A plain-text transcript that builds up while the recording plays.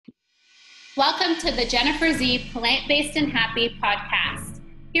Welcome to the Jennifer Z Plant-Based and Happy podcast.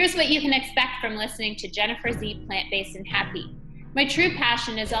 Here's what you can expect from listening to Jennifer Z Plant-Based and Happy. My true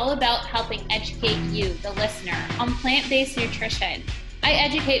passion is all about helping educate you, the listener, on plant-based nutrition. I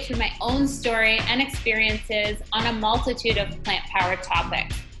educate through my own story and experiences on a multitude of plant-powered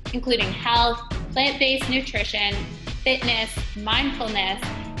topics, including health, plant-based nutrition, fitness, mindfulness,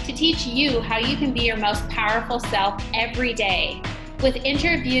 to teach you how you can be your most powerful self every day. With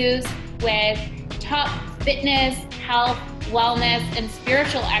interviews with top fitness, health, wellness, and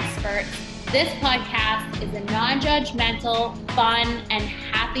spiritual experts, this podcast is a non-judgmental, fun, and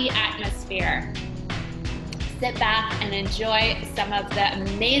happy atmosphere. Sit back and enjoy some of the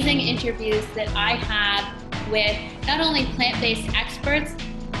amazing interviews that I have with not only plant-based experts,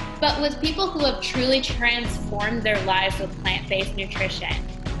 but with people who have truly transformed their lives with plant-based nutrition.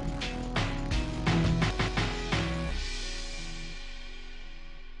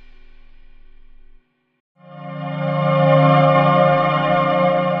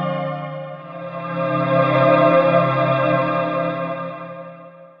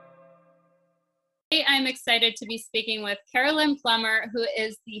 I'm excited to be speaking with Carolyn Plummer, who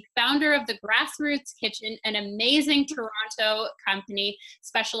is the founder of the Grassroots Kitchen, an amazing Toronto company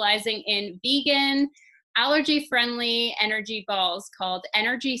specializing in vegan, allergy-friendly energy balls called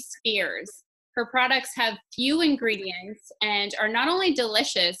Energy Spheres. Her products have few ingredients and are not only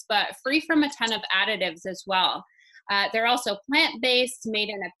delicious, but free from a ton of additives as well. They're also plant-based, made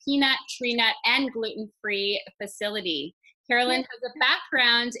in a peanut, tree nut, and gluten-free facility. Carolyn has a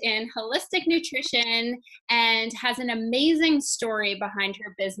background in holistic nutrition and has an amazing story behind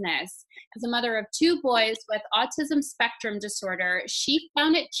her business. As a mother of two boys with autism spectrum disorder, she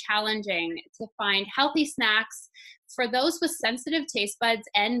found it challenging to find healthy snacks for those with sensitive taste buds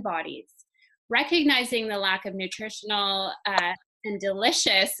and bodies. Recognizing the lack of nutritional and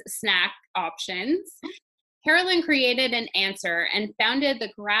delicious snack options, Carolyn created an answer and founded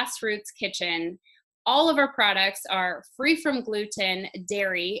the Grassroots Kitchen. All of our products are free from gluten,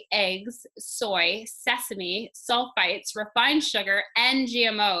 dairy, eggs, soy, sesame, sulfites, refined sugar, and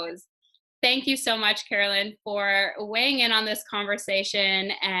GMOs. Thank you so much, Carolyn, for weighing in on this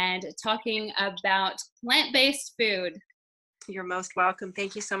conversation and talking about plant-based food. You're most welcome.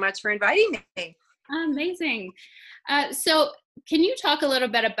 Thank you so much for inviting me. Amazing. So can you talk a little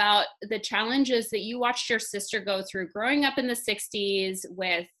bit about the challenges that you watched your sister go through growing up in the 60s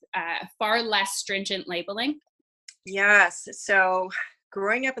with far less stringent labeling? Yes. So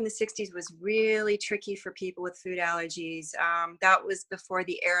growing up in the 60s was really tricky for people with food allergies. That was before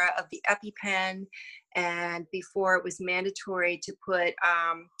the era of the EpiPen and before it was mandatory to put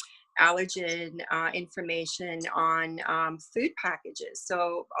allergen information on food packages.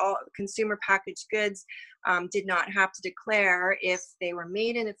 So all consumer packaged goods did not have to declare if they were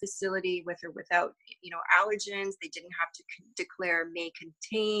made in a facility with or without, allergens. They didn't have to declare may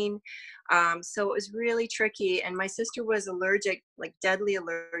contain. So it was really tricky. And my sister was allergic, like deadly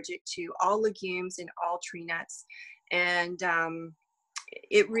allergic to all legumes and all tree nuts. And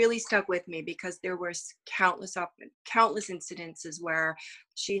it really stuck with me because there were countless incidences where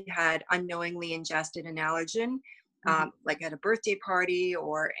she had unknowingly ingested an allergen, like at a birthday party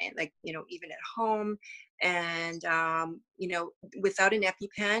or even at home. And without an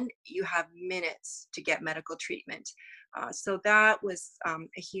EpiPen, you have minutes to get medical treatment. So that was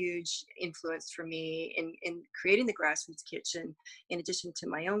a huge influence for me in creating the Grassroots Kitchen, in addition to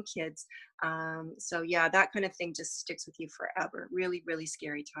my own kids. So yeah, that kind of thing just sticks with you forever. Really, really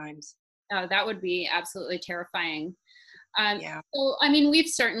scary times. Oh, that would be absolutely terrifying. Yeah. So, I mean, we've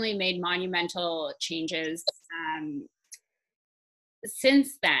certainly made monumental changes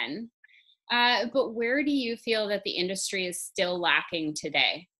since then. But where do you feel that the industry is still lacking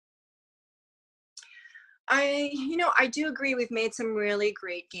today? I do agree we've made some really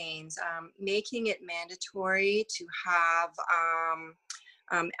great gains. Making it mandatory to have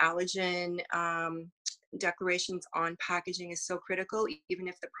allergen declarations on packaging is so critical, even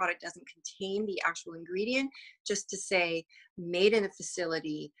if the product doesn't contain the actual ingredient, just to say made in a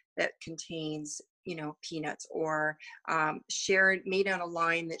facility that contains peanuts, or made on a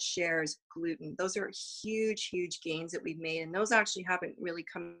line that shares gluten. Those are huge gains that we've made, and those actually haven't really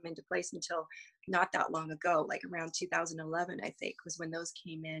come into place until not that long ago, like around 2011, I think, was when those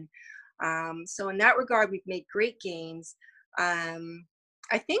came in. So in that regard, we've made great gains.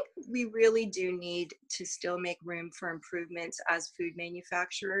 I think we really do need to still make room for improvements as food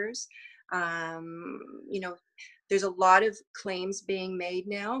manufacturers. There's a lot of claims being made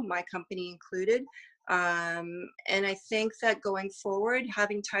now, my company included. And I think that going forward,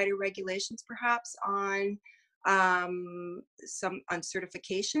 having tighter regulations perhaps on some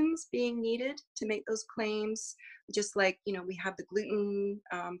uncertifications being needed to make those claims, just like, we have the gluten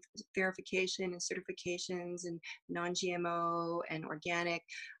verification and certifications and non-GMO and organic.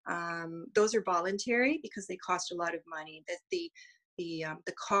 Those are voluntary because they cost a lot of money. That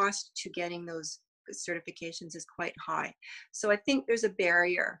the cost to getting those certifications is quite high. So I think there's a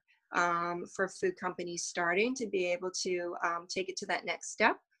barrier for food companies starting to be able to take it to that next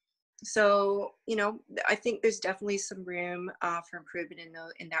step. So, I think there's definitely some room for improvement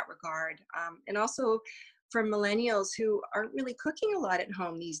in that regard. And also for millennials who aren't really cooking a lot at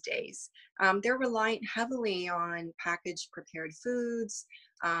home these days, they're reliant heavily on packaged prepared foods,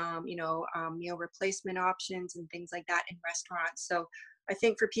 meal replacement options and things like that in restaurants. So I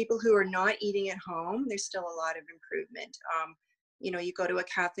think for people who are not eating at home, there's still a lot of improvement. You go to a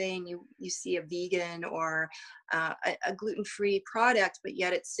cafe and you see a vegan or a gluten-free product, but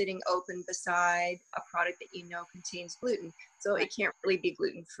yet it's sitting open beside a product that contains gluten. So it can't really be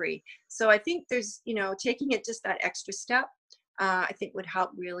gluten-free. So I think there's, taking it just that extra step, I think would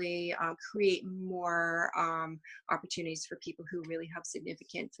help really create more opportunities for people who really have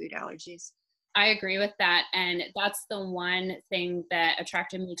significant food allergies. I agree with that. And that's the one thing that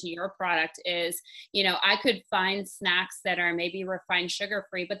attracted me to your product is, I could find snacks that are maybe refined sugar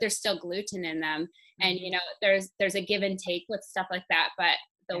free, but there's still gluten in them. And, there's a give and take with stuff like that. But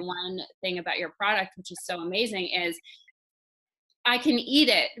the one thing about your product, which is so amazing, is I can eat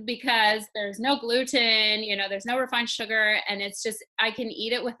it because there's no gluten, there's no refined sugar, and it's just, I can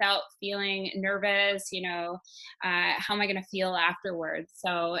eat it without feeling nervous, how am I going to feel afterwards?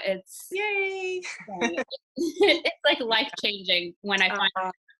 So it's, Yay! it's like life changing when I find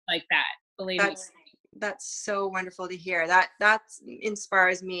like that, believe me. That's so wonderful to hear. That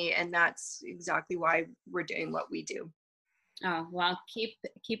inspires me, and that's exactly why we're doing what we do. Oh, well, keep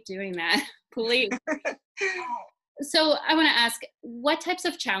doing that, please. So I want to ask, what types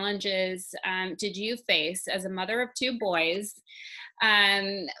of challenges did you face as a mother of two boys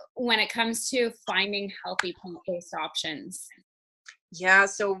when it comes to finding healthy plant-based options? Yeah,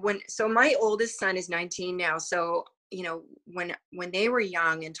 so my oldest son is 19 now. So, when they were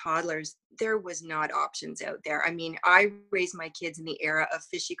young and toddlers, there was not options out there. I mean, I raised my kids in the era of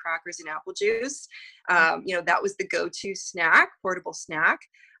fishy crackers and apple juice. That was the go-to snack, portable snack.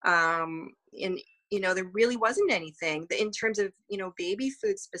 And there really wasn't anything in terms of, baby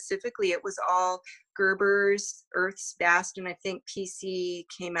food specifically. It was all Gerber's, Earth's Best, and I think PC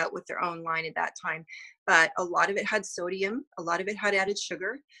came out with their own line at that time. But a lot of it had sodium, a lot of it had added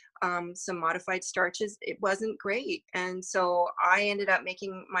sugar, some modified starches. It wasn't great. And so I ended up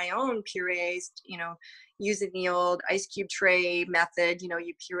making my own purees, using the old ice cube tray method.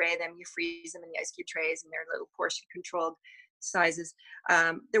 You puree them, you freeze them in the ice cube trays, and they're little portion controlled sizes.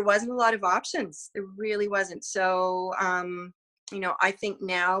 There wasn't a lot of options. There really wasn't. So, I think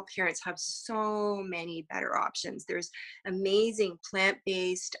now parents have so many better options. There's amazing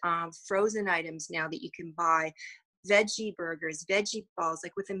plant-based frozen items now that you can buy, veggie burgers, veggie balls,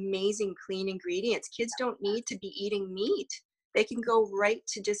 like with amazing clean ingredients. Kids don't need to be eating meat. They can go right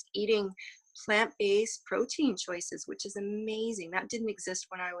to just eating plant-based protein choices, which is amazing. That didn't exist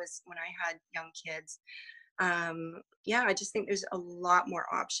when I had young kids. Yeah, I just think there's a lot more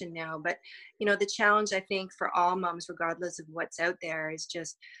option now. But the challenge, I think, for all moms, regardless of what's out there, is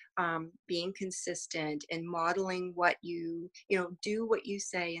just being consistent and modeling what do what you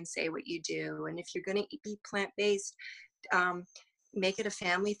say and say what you do. And if you're going to be plant-based, make it a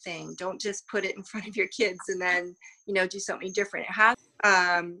family thing. Don't just put it in front of your kids and then do something different. It has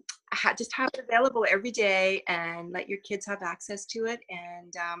just have it available every day and let your kids have access to it.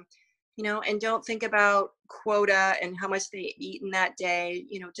 And and don't think about quota and how much they eat in that day.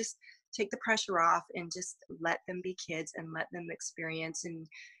 Just take the pressure off and just let them be kids and let them experience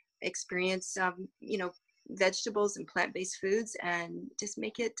vegetables and plant-based foods, and just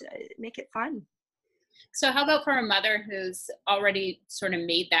make it fun. So how about for a mother who's already sort of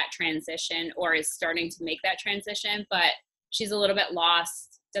made that transition or is starting to make that transition, but she's a little bit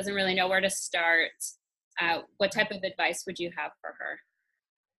lost, doesn't really know where to start? What type of advice would you have for her?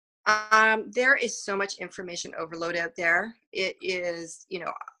 There is so much information overload out there. It is,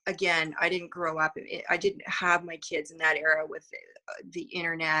 again, I didn't grow up, I didn't have my kids in that era with the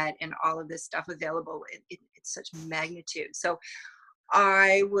internet and all of this stuff available. It's such magnitude. So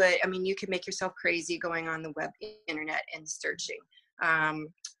you could make yourself crazy going on the web internet and searching.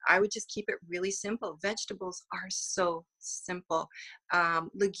 I would just keep it really simple. Vegetables are so simple.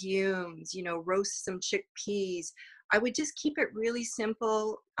 Legumes, roast some chickpeas, I would just keep it really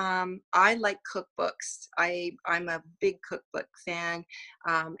simple. I like cookbooks. I'm a big cookbook fan.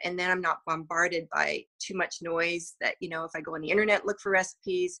 And then I'm not bombarded by too much noise that, if I go on the internet, look for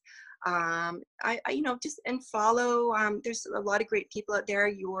recipes, just and follow, there's a lot of great people out there,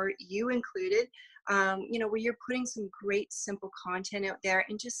 you included, where you're putting some great simple content out there,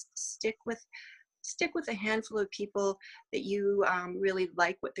 and just stick with a handful of people that you really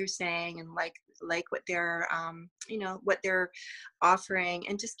like what they're saying, and like what they're what they're offering,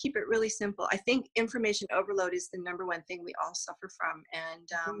 and just keep it really simple. I think information overload is the number one thing we all suffer from, and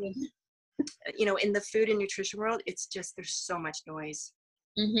in the food and nutrition world, it's just, there's so much noise.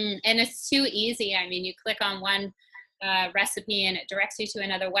 And it's too easy. I mean, you click on one recipe and it directs you to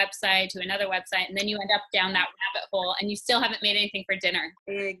another website, and then you end up down that rabbit hole and you still haven't made anything for dinner.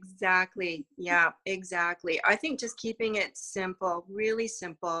 Exactly. Yeah, exactly. I think just keeping it simple, really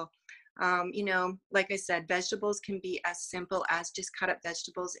simple. Like I said, vegetables can be as simple as just cut up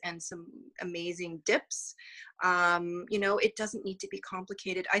vegetables and some amazing dips. It doesn't need to be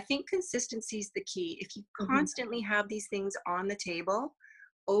complicated. I think consistency is the key. If you constantly have these things on the table,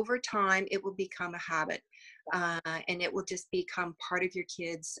 over time, it will become a habit, and it will just become part of your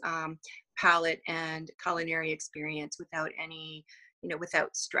kids' palate and culinary experience without any,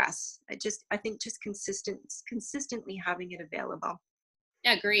 without stress. I think just consistently having it available.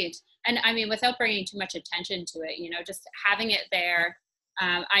 Agreed. And I mean, without bringing too much attention to it, just having it there.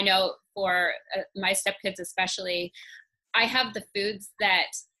 I know for my stepkids especially, I have the foods that,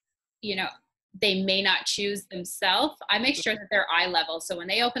 you know, they may not choose themselves. I make sure that they're eye level. So when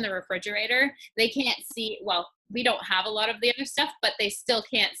they open the refrigerator, they can't see, well, we don't have a lot of the other stuff, but they still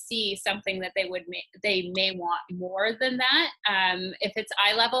can't see something that they may want more than that. If it's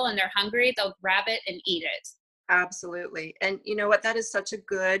eye level and they're hungry, they'll grab it and eat it. Absolutely. And you know what? That is such a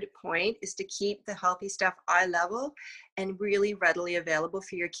good point, is to keep the healthy stuff eye level and really readily available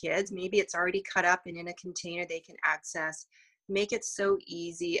for your kids. Maybe it's already cut up and in a container they can access. Make it so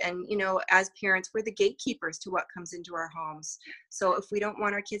easy. And, as parents, we're the gatekeepers to what comes into our homes. So if we don't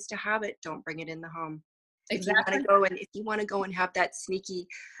want our kids to have it, don't bring it in the home. Exactly. If you want to go and have that sneaky,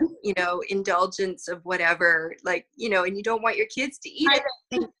 indulgence of whatever, and you don't want your kids to eat it,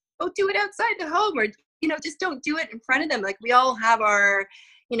 then go do it outside the home, or just don't do it in front of them. Like, we all have our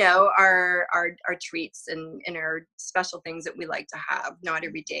treats and our special things that we like to have, not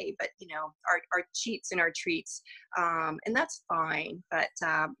every day, but our cheats and our treats, and that's fine. But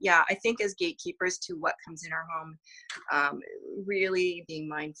I think as gatekeepers to what comes in our home, really being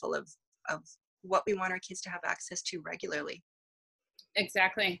mindful of what we want our kids to have access to regularly.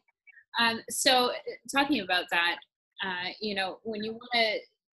 Exactly. So talking about that, when you want to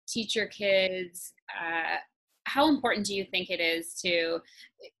teach your kids, how important do you think it is to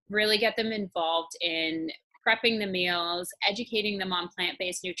really get them involved in prepping the meals, educating them on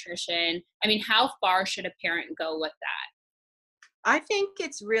plant-based nutrition? I mean, how far should a parent go with that? I think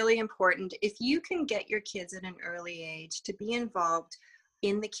it's really important, if you can get your kids at an early age to be involved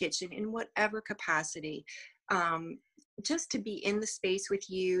in the kitchen in whatever capacity, just to be in the space with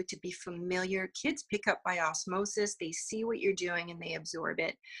you, to be familiar. Kids pick up by osmosis. They see what you're doing and they absorb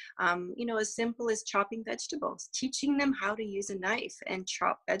it. As simple as chopping vegetables, teaching them how to use a knife and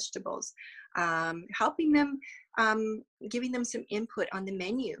chop vegetables, helping them, giving them some input on the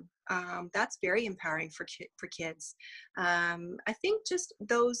menu. That's very empowering for kids. I think just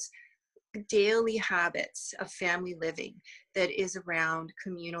those daily habits of family living that is around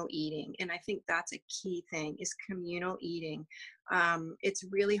communal eating, and I think that's a key thing, is communal eating. It's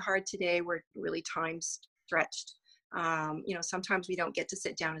really hard today. We're really time stretched. Sometimes we don't get to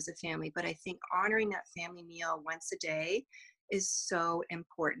sit down as a family, but I think honoring that family meal once a day is so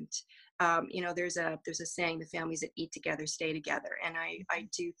important. There's a saying, the families that eat together stay together, and I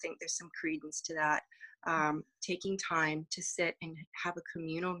do think there's some credence to that. Taking time to sit and have a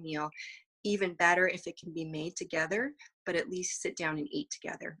communal meal, even better if it can be made together, but at least sit down and eat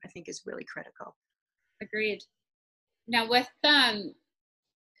together, I think is really critical. Agreed. Now with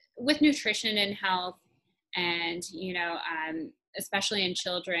nutrition and health, and especially in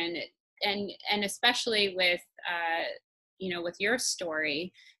children, and especially with with your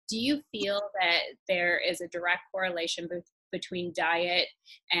story, do you feel that there is a direct correlation between diet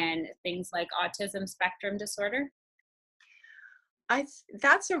and things like autism spectrum disorder? That's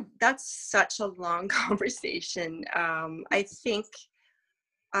such a long conversation. I think,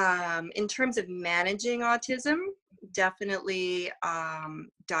 in terms of managing autism, definitely,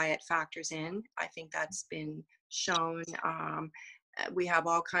 diet factors in. I think that's been shown. We have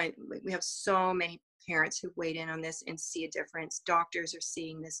we have so many parents who weighed in on this and see a difference. Doctors are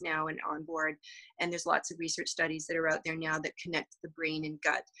seeing this now and on board. And there's lots of research studies that are out there now that connect the brain and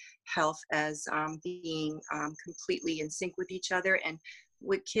gut health as being completely in sync with each other. And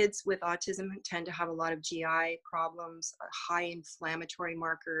with kids with autism tend to have a lot of GI problems, high inflammatory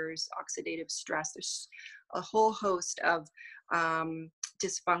markers, oxidative stress. There's a whole host of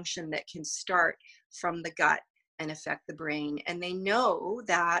dysfunction that can start from the gut and affect the brain. And they know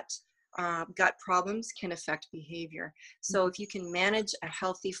that gut problems can affect behavior. So if you can manage a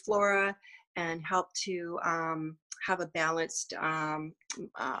healthy flora and help to have a balanced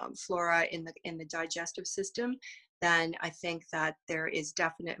flora in the digestive system, then I think that there is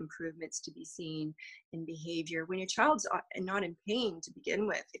definite improvements to be seen in behavior. When your child's not in pain to begin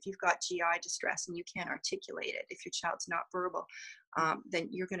with, if you've got GI distress and you can't articulate it, if your child's not verbal, then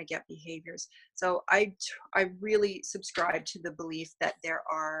you're going to get behaviors. So I really subscribe to the belief that there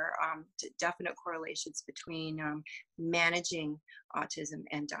are definite correlations between managing autism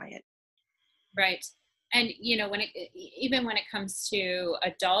and diet. Right. And, you know, even when it comes to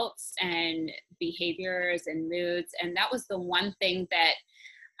adults and behaviors and moods, and that was the one thing that,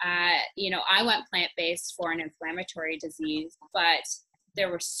 you know, I went plant-based for an inflammatory disease, but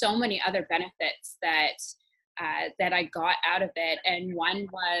there were so many other benefits that I got out of it. And one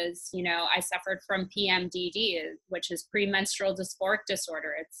was, you know, I suffered from PMDD, which is premenstrual dysphoric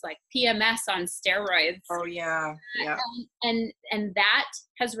disorder. It's like PMS on steroids. Oh yeah, yeah. And that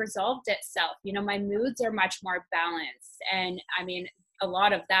has resolved itself. You know, my moods are much more balanced. And I mean, a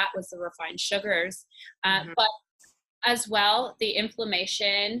lot of that was the refined sugars, but as well, the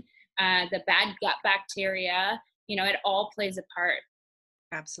inflammation, the bad gut bacteria, you know, it all plays a part.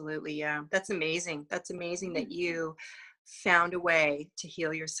 Absolutely. Yeah. That's amazing. That's amazing that you found a way to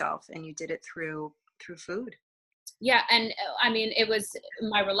heal yourself and you did it through food. Yeah. And I mean, it was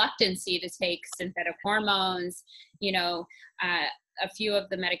my reluctancy to take synthetic hormones. You know, a few of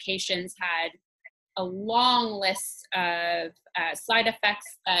the medications had a long list of side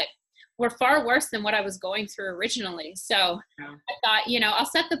effects that were far worse than what I was going through originally. So I thought, you know, I'll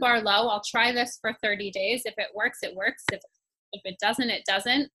set the bar low. I'll try this for 30 days. If it works, it works. If it doesn't, it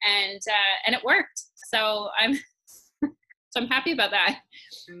doesn't. And it worked. So I'm happy about that.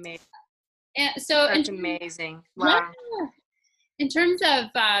 Amazing. And so that's amazing. Wow. Yeah, in terms of,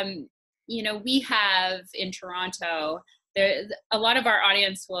 you know, we have in Toronto, a lot of our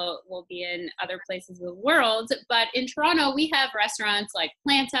audience will be in other places of the world, but in Toronto, we have restaurants like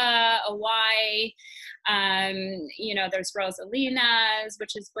Planta, Awai, you know, there's Rosalina's,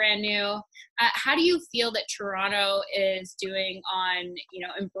 which is brand new. How do you feel that Toronto is doing on, you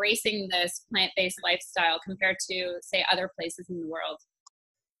know, embracing this plant-based lifestyle compared to, say, other places in the world?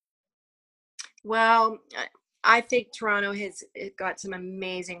 Well, I think Toronto has got some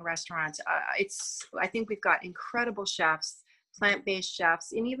amazing restaurants. I think we've got incredible chefs, plant-based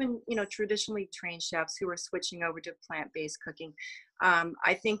chefs, and even, you know, traditionally trained chefs who are switching over to plant-based cooking.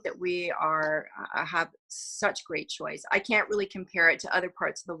 I think that we have such great choice. I can't really compare it to other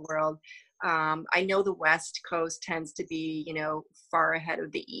parts of the world. I know the West Coast tends to be, you know, far ahead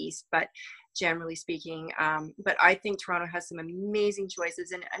of the East, but generally speaking, but I think Toronto has some amazing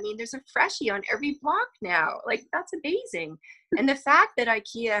choices. And I mean, there's a freshie on every block now. Like, that's amazing. And the fact that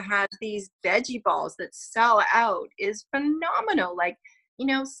IKEA has these veggie balls that sell out is phenomenal. Like, you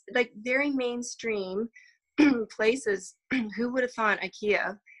know, like very mainstream places. Who would have thought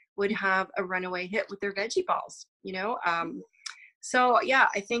IKEA would have a runaway hit with their veggie balls, you know? So yeah,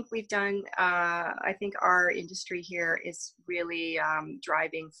 I think we've done, I think our industry here is really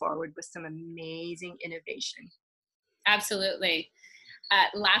driving forward with some amazing innovation. Absolutely.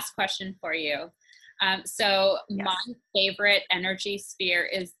 Last question for you. So Yes. My favorite energy sphere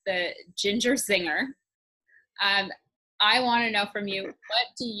is the Ginger Zinger. I want to know from you, what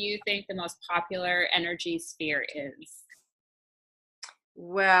do you think the most popular energy sphere is?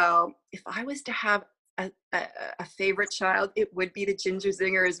 Well, if I was to have a favorite child, it would be the Ginger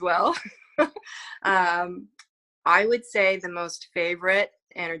Zinger as well. I would say the most favorite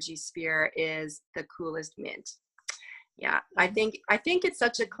energy sphere is the Coolest Mint. Yeah, I think it's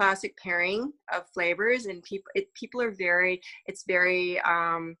such a classic pairing of flavors, and people are it's very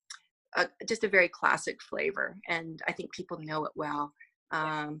just a very classic flavor, and I think people know it well.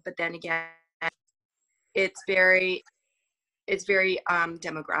 But then again, it's very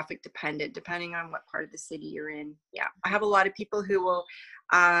demographic dependent, depending on what part of the city you're in. Yeah, I have a lot of people who will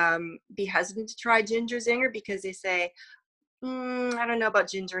be hesitant to try Ginger Zinger because they say, I don't know about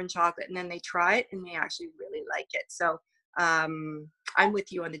ginger and chocolate, and then they try it and they actually really like it. So I'm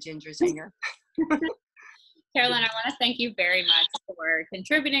with you on the Ginger Zinger. Carolyn, I want to thank you very much for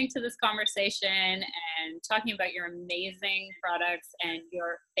contributing to this conversation and talking about your amazing products and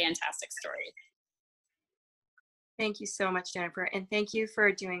your fantastic story. Thank you so much, Jennifer. And thank you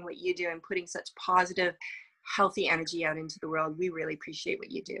for doing what you do and putting such positive, healthy energy out into the world. We really appreciate what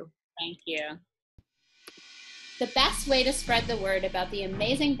you do. Thank you. The best way to spread the word about the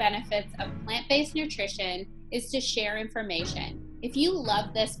amazing benefits of plant-based nutrition is to share information. If you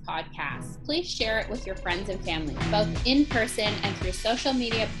love this podcast, please share it with your friends and family, both in person and through social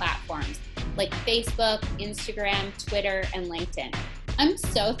media platforms like Facebook, Instagram, Twitter, and LinkedIn. I'm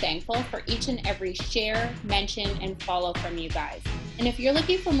so thankful for each and every share, mention, and follow from you guys. And if you're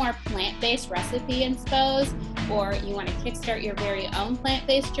looking for more plant-based recipe inspos, or you want to kickstart your very own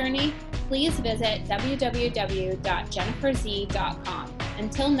plant-based journey, please visit www.jenniferz.com.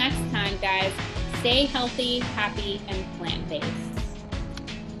 Until next time, guys, stay healthy, happy, and plant-based.